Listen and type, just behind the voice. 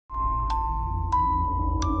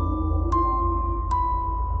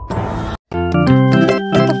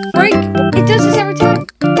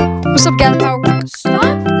What's up, guys?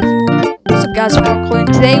 Stop this. What's up, guys? Power.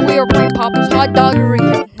 Today we are playing Papa's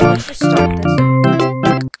Hotdoggeria. Now let's just start this.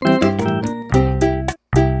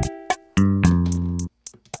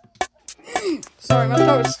 Sorry, my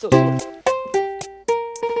throat is still sore.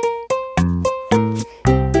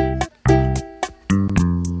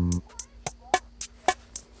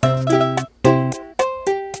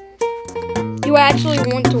 You actually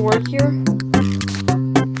want to work here?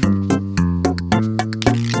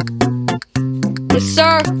 Yes,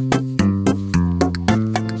 sir.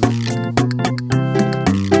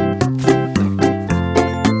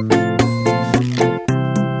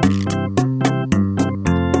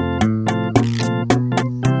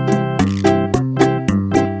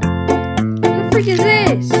 What the freak is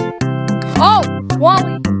this? Oh,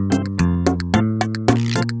 Wally.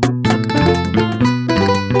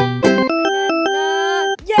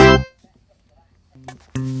 Yeah.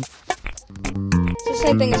 It's the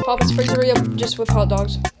same thing as Papa's Freezeria, just with hot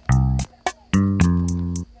dogs.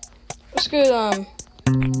 Let's go,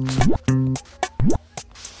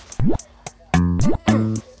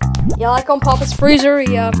 yeah, like on Papa's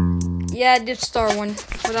Freezeria. Yeah, I did start one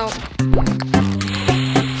without.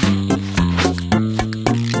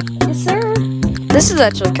 Yes, sir. This is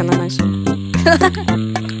actually kind of nice.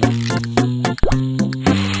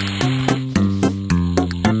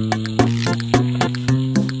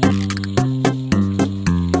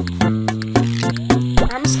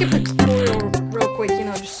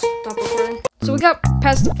 So we got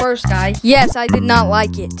past the first guy. Yes, I did not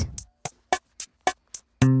like it.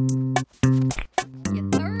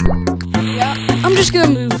 Yeah, I'm just gonna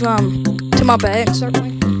move to my bed and start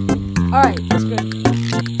playing. Alright, that's good.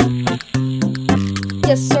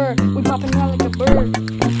 Yes, sir. We popping around like a bird.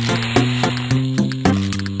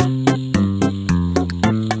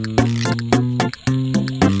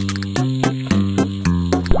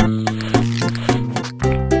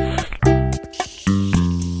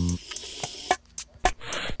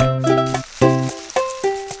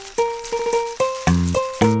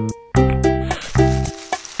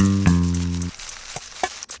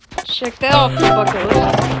 Check that off the bucket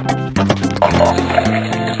list.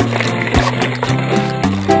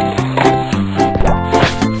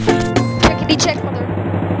 Checkity check, mother.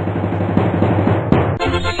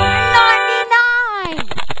 99!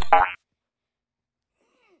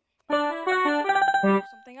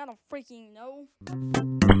 Something I don't freaking know.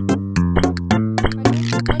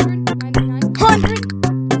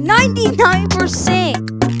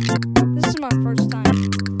 199%! This is my first time.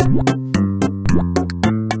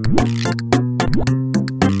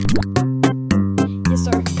 Yes,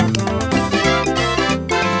 sir.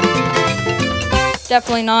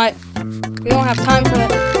 Definitely not. We don't have time for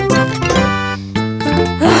that.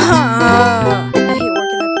 I hate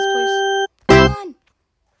working at this place. Come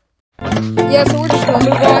on. Yeah, so we're just gonna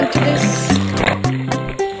move on to this.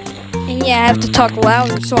 And yeah, I have to talk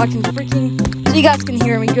louder so I can freaking, so you guys can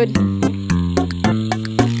hear me good.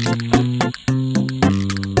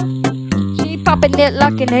 She popping it,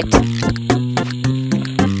 locking it.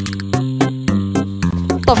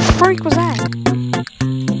 What the freak was that?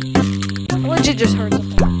 I legit just heard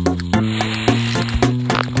something.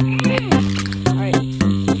 Alright.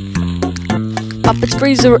 Papa's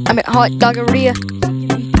Freezer, Hotdoggeria.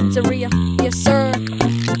 Pizzeria. Yes, sir.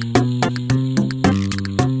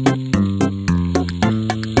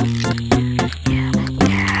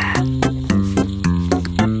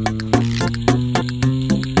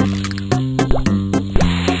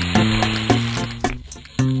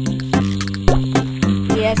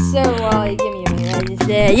 Yes, sir, Wally, give me a minute. I just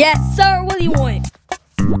said, yes, sir, what do you want?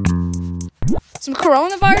 Some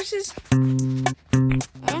coronaviruses?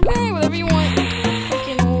 Okay, whatever you want.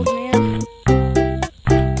 Fucking old man.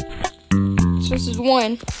 So this is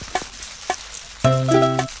one.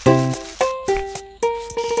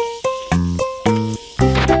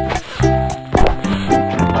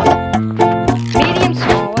 Medium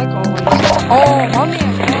small, like always. Oh, my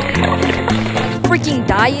man, freaking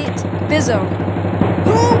diet. Bizzo.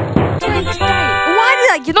 Who drinks diet? Why did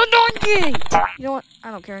I get on donkey? You know what?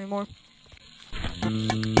 I don't care anymore.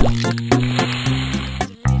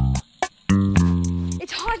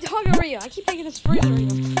 It's Hotdoggeria. I keep thinking it's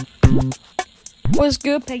Freezeria. What's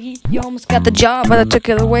good, Peggy? You almost got the job, but I took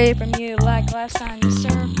it away from you like last time, yes,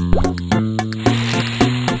 sir.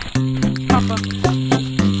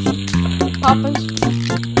 Papa's.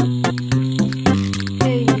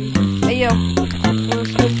 Hey, yo.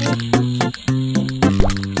 What's good, food?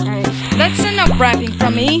 That's enough rapping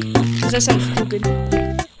from me, because that sounds stupid.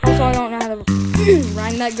 Also, I don't know how to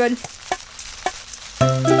rhyme that good.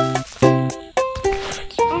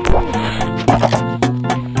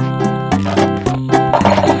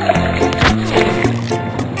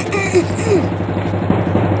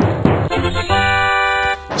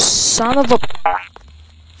 son of a...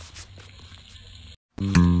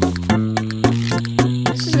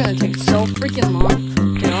 This is gonna take so freaking long.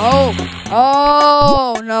 No.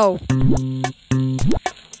 Oh, no.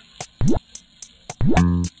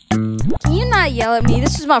 Can you not yell at me?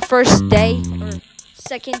 This is my first day, or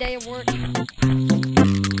second day of work.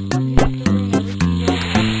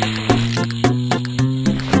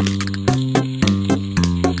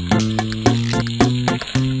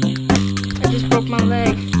 I just broke my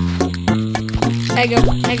leg. There you go,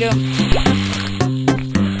 there you go.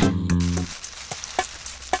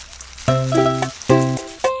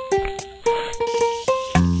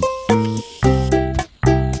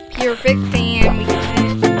 Perfect fan. We got it.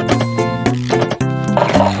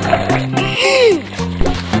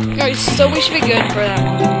 Alright, so we should be good for that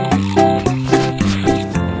one.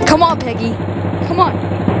 Come on, Peggy. Come on.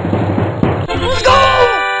 Let's go!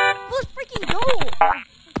 Let's freaking go! I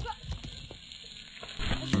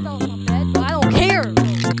just fell off my bed, but I don't care.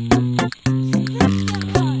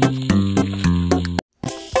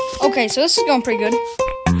 Okay, so this is going pretty good.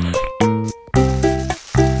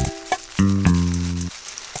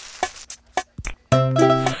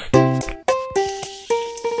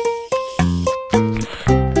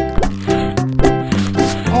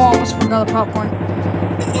 Forgot the popcorn.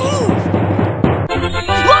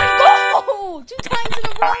 Let's go! 2 times in a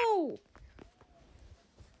row!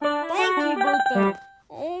 Thank you, Bertha.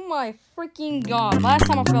 Oh my freaking god. Last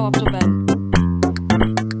time I fell off so bad.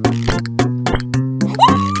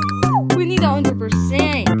 We need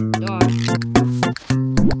 100%. Dog.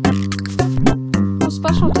 What's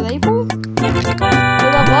special today, fool? Will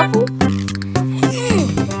that waffle?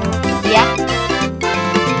 Yeah.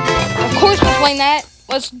 Of course we're playing that.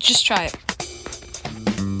 Let's just try it.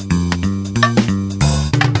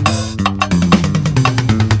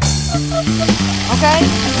 Okay.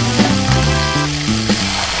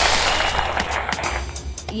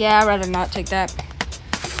 Yeah, I'd rather not take that.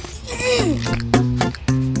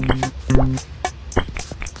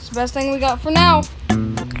 It's the best thing we got for now.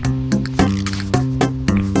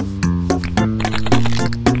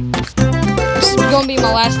 This is gonna be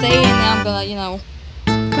my last day, and now I'm gonna, you know,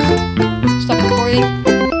 stop recording.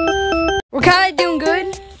 We're kind of doing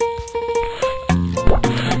good.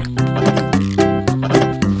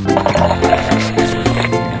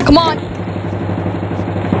 Come on.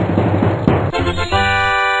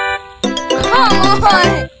 Come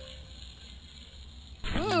on.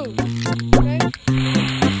 Ooh. Okay.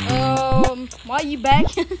 Why are you back?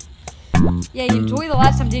 Yeah, you enjoyed the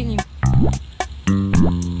last time, didn't you?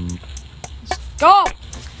 Let's go.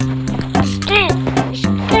 Let's go. Let's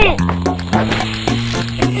go.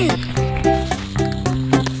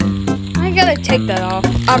 I gotta take that off.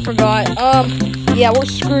 I forgot. Yeah, we're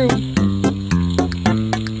screwed.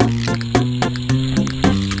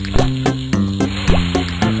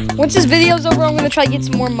 Once this video's over, I'm gonna try to get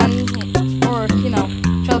some more money, or, you know,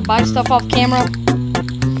 try to buy stuff off camera.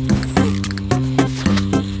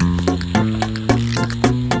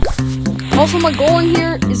 Also, my goal in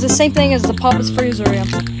here is the same thing as the Papa's Freezeria.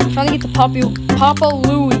 I'm trying to get the Papa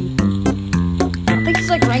Louie. I think he's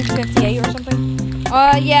like ranked 58 or something.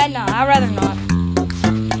 Yeah, no, I'd rather not.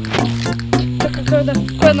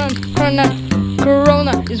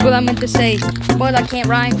 Corona is what I meant to say, but I can't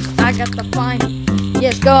rhyme. I got the fine.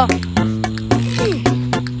 Yes, go.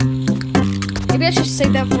 Maybe I should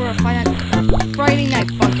save that for a Friday night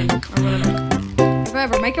funkin' or whatever. If I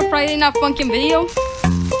ever make a Friday night funkin' video.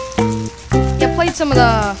 Yeah, I played some of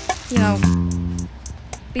the, you know,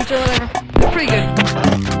 beats or whatever. Pretty good.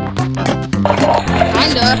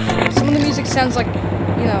 Kinda. Some of the music sounds like,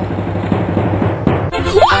 you know.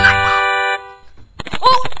 What?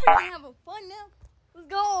 Oh, we're freaking having fun now. Let's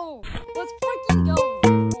go. Let's freaking go.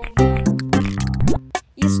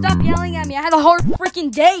 You stop yelling at me. I had a hard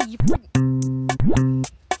freaking day. You freaking...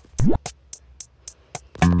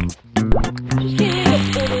 Just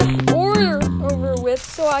get the order over with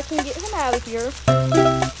so I can get him out of here.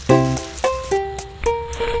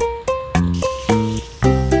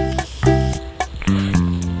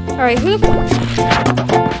 Alright, who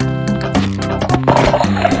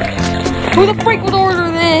the freak would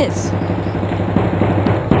order this?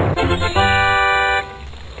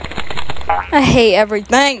 I hate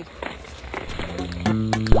everything.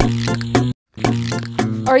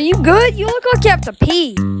 Are you good? You look like you have to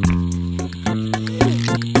pee.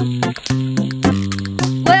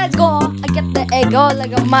 Let's go. I get the ego,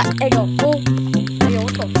 like my ego full. Hey, yo,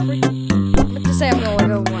 what the freak? I meant to say I'm gonna let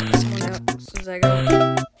go of someone else's ego.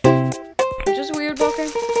 Which is weird, okay?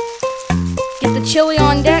 Get the chili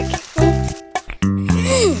on deck.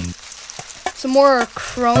 Some more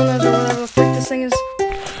Coronas or whatever the frick this thing is.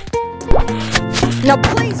 Now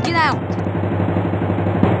please get out.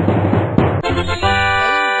 Yeah, you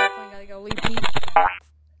definitely gotta go leave Pete.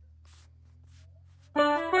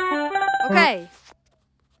 Okay.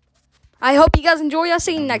 I hope you guys enjoy. I'll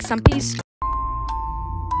see you next time. Peace.